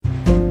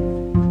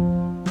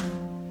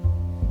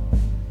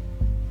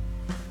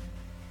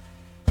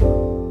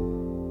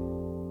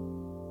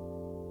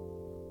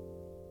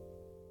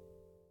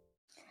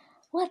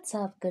What's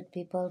up, good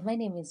people? My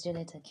name is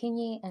Janet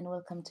Akinyi, and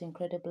welcome to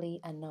Incredibly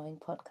Unknowing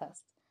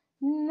Podcast.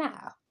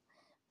 Now,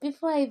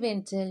 before I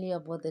even tell you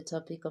about the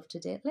topic of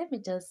today, let me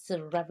just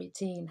rub it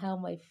in how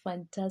my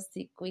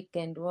fantastic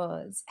weekend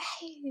was.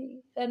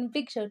 And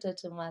big shout out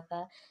to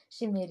Martha,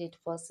 she made it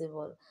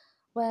possible.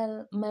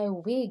 Well, my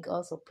wig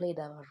also played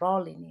a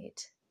role in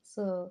it,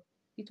 so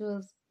it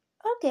was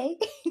okay.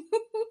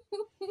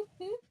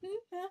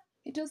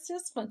 It was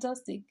just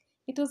fantastic.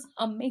 It was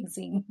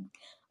amazing.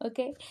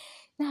 Okay.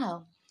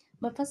 Now,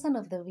 my person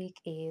of the week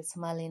is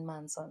Marlene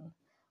Manson.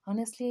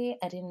 Honestly,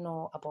 I didn't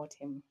know about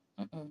him.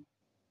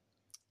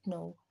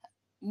 No,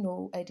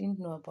 no, I didn't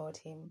know about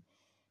him.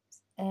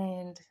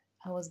 And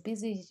I was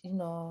busy,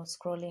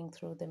 scrolling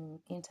through the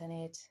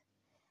internet,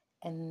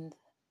 and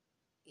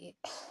it,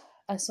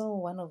 I saw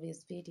one of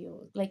his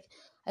videos. Like,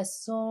 I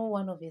saw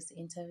one of his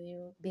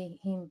interview, being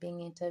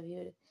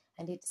interviewed,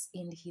 and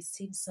he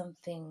said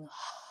something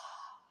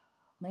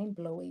mind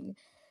blowing,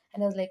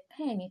 and I was like,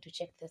 hey, I need to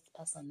check this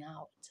person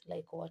out.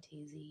 Like, what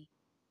is he?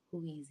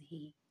 Who is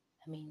he?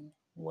 I mean,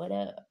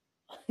 whatever.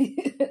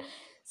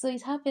 So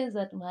it happens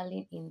that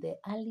Marlin in the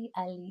early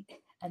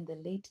and the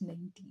late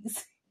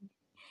 90s,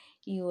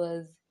 he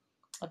was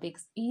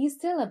he's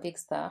still a big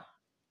star.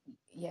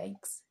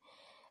 Yikes.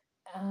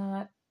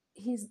 Uh,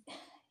 he's,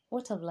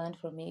 what I've learned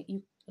from it,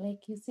 you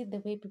see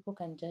the way people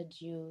can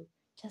judge you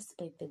just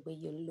by the way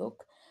you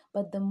look,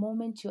 but the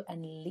moment you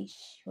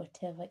unleash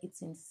whatever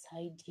it's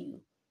inside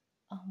you,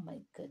 oh my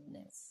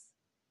goodness.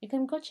 You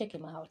can go check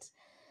him out.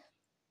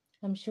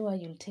 I'm sure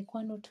you'll take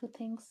one or two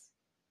things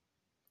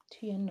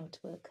to your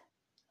notebook.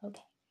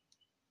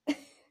 Okay.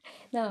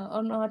 Now,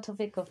 on our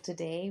topic of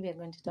today, we are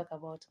going to talk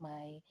about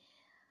my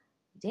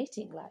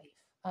dating life.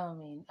 I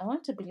mean, I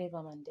want to believe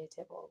I'm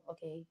undateable,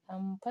 okay?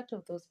 I'm part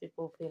of those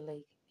people who feel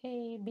like,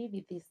 hey,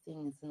 maybe this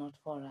thing is not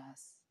for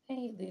us.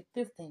 Hey,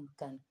 this thing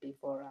can't be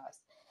for us.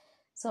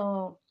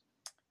 So,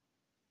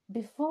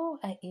 before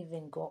I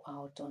even go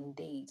out on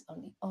dates,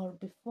 or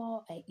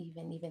before I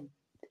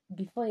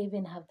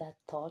even have that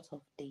thought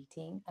of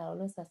dating, I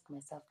always ask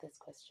myself this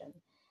question: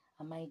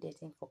 am I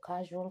dating for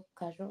casual,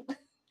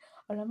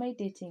 or am I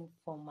dating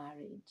for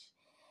marriage?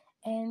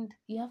 And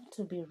you have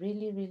to be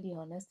really, really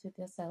honest with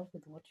yourself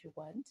with what you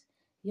want.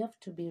 You have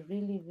to be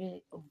really,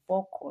 really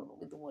vocal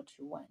with what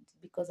you want,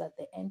 because at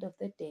the end of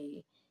the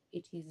day,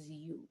 it is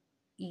you.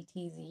 It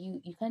is you.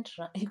 You can't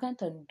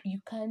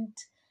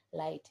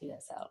lie to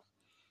yourself.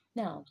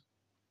 Now,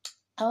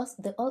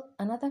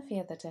 another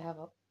fear that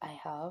I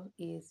have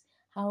is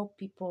how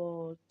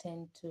people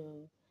tend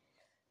to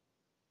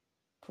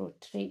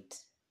portray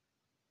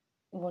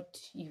what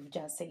you've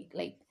just said.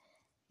 Like,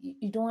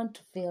 you don't want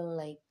to feel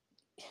like,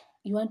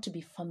 you want to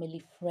be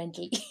family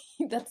friendly.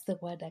 That's the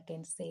word I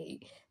can say.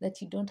 That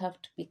you don't have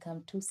to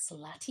become too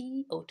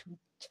slutty or too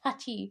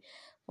chatty.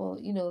 For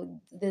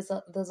there's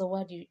a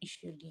word you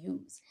should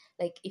use.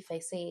 Like, if I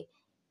say,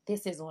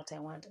 this is what I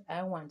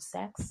want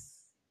sex,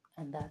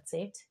 and that's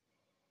it,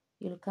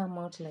 you'll come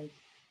out like,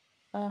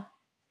 ah,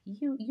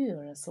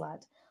 you're a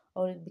slut.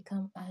 Or it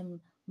become,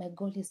 my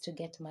goal is to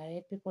get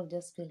married. People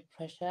just feel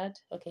pressured.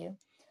 Okay,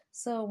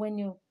 so when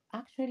you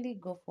actually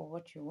go for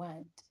what you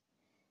want,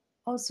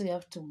 also you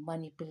have to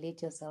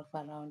manipulate yourself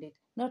around it,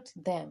 not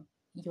them,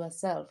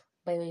 yourself.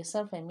 By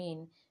yourself, I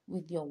mean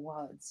with your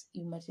words.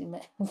 You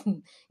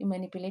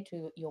manipulate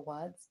your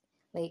words.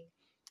 Like,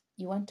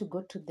 you want to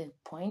go to the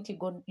point,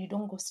 you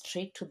don't go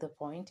straight to the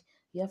point.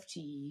 You have to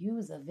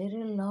use a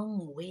very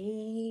long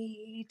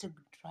way to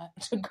try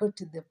to go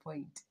to the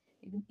point.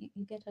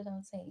 You get what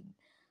I'm saying?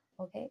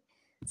 Okay,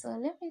 so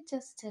let me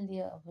just tell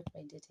you about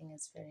my dating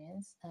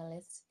experience.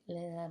 Let's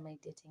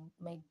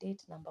my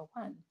date number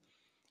one.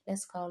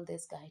 Let's call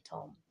this guy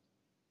Tom.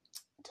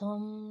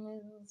 Tom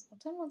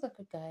was a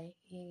good guy.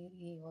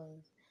 He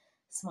was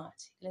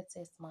smart. Let's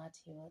say smart.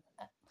 He was.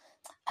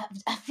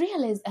 I've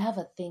realized I have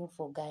a thing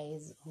for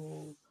guys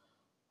who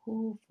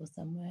for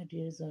some weird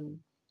reason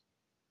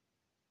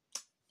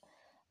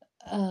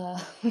uh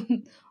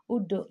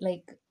who do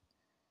like,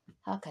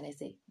 how can I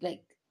say,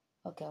 like,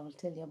 okay, I will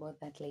tell you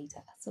about that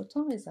later. So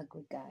Tom is a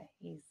good guy.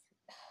 He's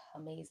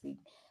amazing,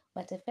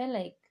 but I feel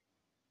like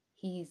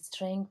he's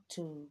trying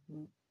to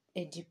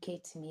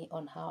educate me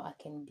on how I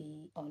can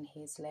be on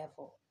his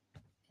level.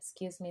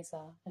 Excuse me,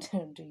 sir.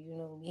 Do you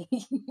know me?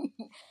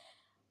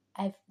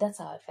 That's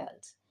how I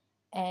felt.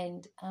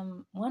 And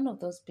I'm one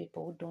of those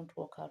people who don't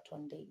walk out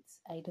on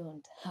dates. I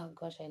don't. Oh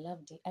gosh, I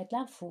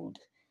love food.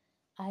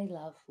 I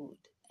love food.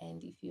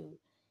 And if you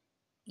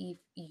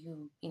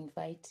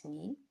invite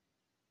me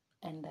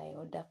and I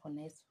order for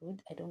nice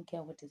food, I don't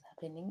care what is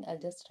happening. I'll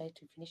just try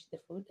to finish the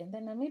food, and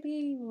then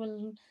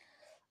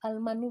I'll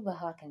maneuver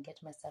how I can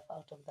get myself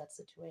out of that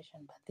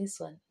situation. But this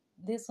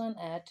one,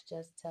 I had to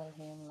just tell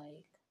him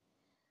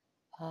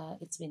like,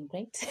 it's been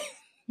great.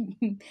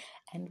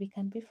 And we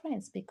can be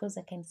friends because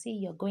I can see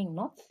you're going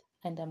north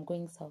and I'm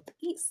going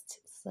southeast.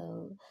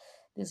 So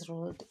this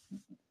road,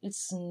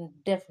 it's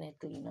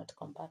definitely not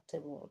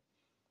compatible.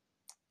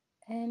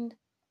 And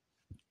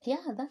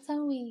yeah, that's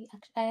how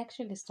I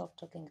actually stopped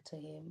talking to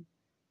him,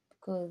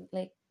 because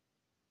like,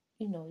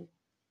 you know,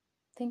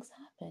 things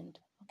happened.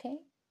 Okay,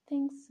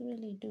 things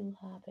really do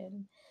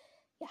happen.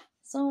 Yeah.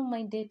 So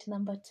my date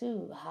number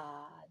two,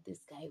 this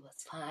guy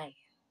was fine.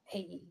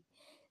 Hey,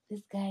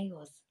 this guy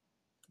was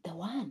the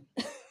one.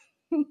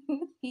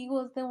 He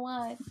was the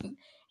one.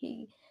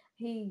 He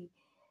he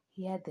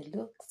he had the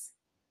looks,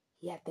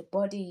 he had the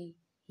body,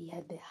 he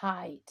had the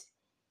height,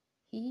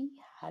 he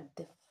had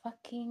the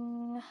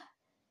fucking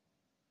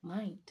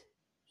mind.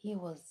 He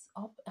was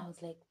up. I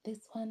was like,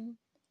 this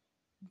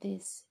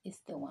is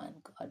the one,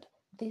 God.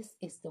 This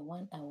is the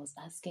one I was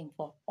asking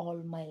for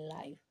all my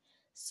life.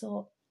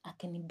 So I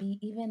can be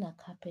even a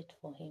carpet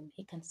for him.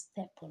 He can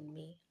step on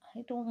me.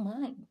 I don't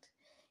mind,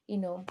 you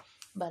know.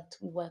 But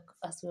we work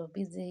as we were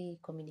busy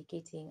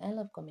communicating. I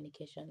love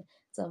communication.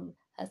 So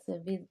as we're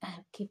busy, I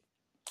keep,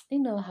 you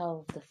know,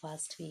 how the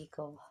first week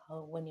of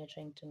how when you're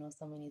trying to know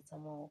someone, it's a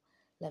more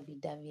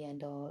lovey-dovey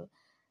and all.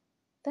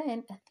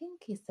 Then I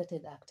think he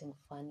started acting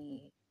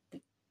funny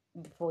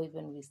before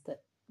even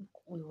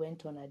we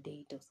went on a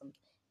date or something.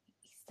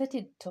 He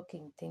started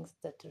talking things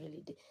that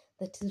really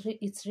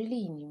it's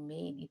really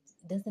inhumane.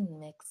 It doesn't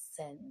make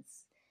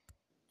sense,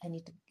 and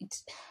it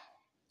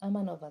I'm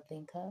an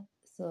overthinker,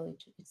 so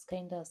it's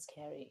kind of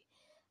scary.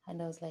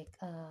 And I was like,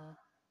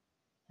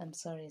 I'm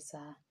sorry,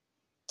 sir.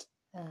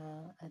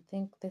 I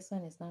think this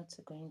one is not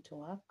going to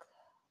work,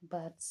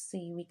 but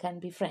see, we can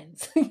be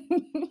friends.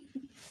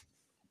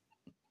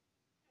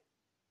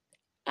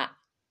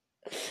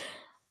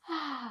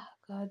 Ah,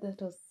 God,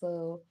 that was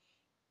so.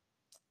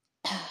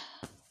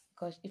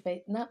 Gosh, if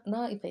I now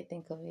if I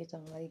think of it,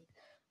 I'm like,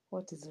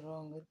 what is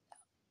wrong with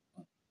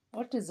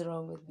what is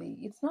wrong with me?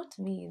 It's not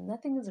me.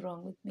 Nothing is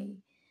wrong with me.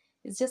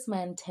 It's just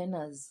my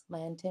antennas. My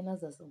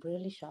antennas are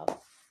really sharp.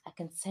 I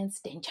can sense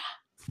danger.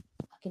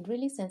 I can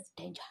really sense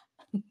danger.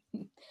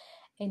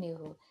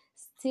 Anywho,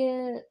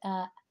 still,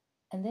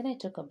 and then I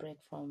took a break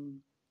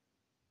from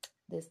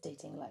this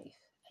dating life.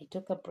 I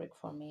took a break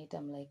from it.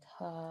 I'm like,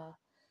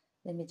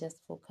 let me just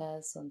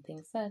focus on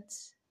things that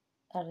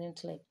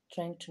aren't like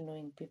trying to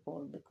knowing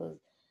people, because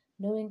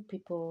knowing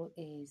people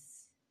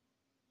is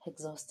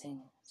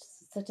exhausting.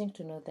 Starting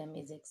to know them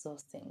is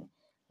exhausting.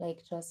 Like,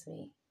 trust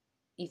me,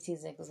 it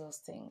is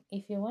exhausting.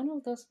 If you're one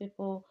of those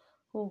people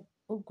who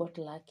got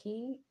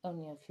lucky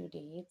on your few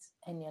dates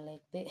and you're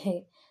like,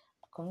 hey,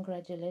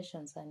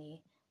 congratulations,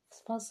 honey.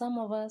 For some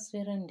of us,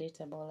 we're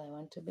undateable. I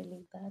want to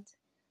believe that,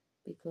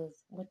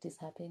 because what is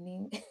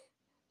happening?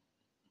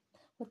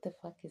 What the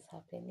fuck is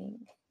happening?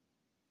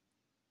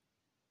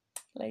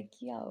 Like,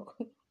 yo,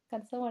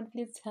 can someone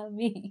please tell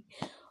me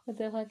what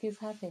the fuck is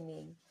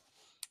happening?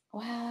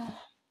 Wow.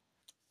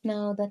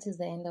 Now that is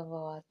the end of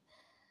our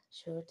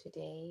show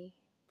today.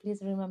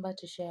 Please remember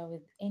to share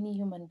with any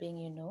human being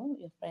you know,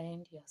 your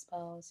friend, your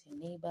spouse, your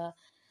neighbor,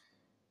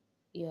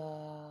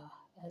 your,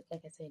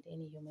 like I said,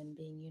 any human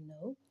being you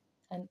know.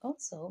 And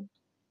also,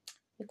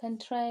 you can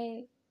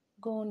try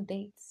go on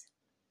dates.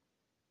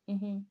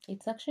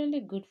 It's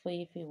actually good for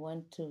you if you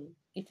want to,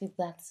 if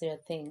that's your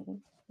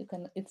thing. You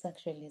can. It's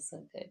actually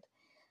so good.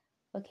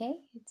 Okay,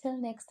 till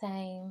next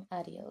time.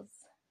 Adios.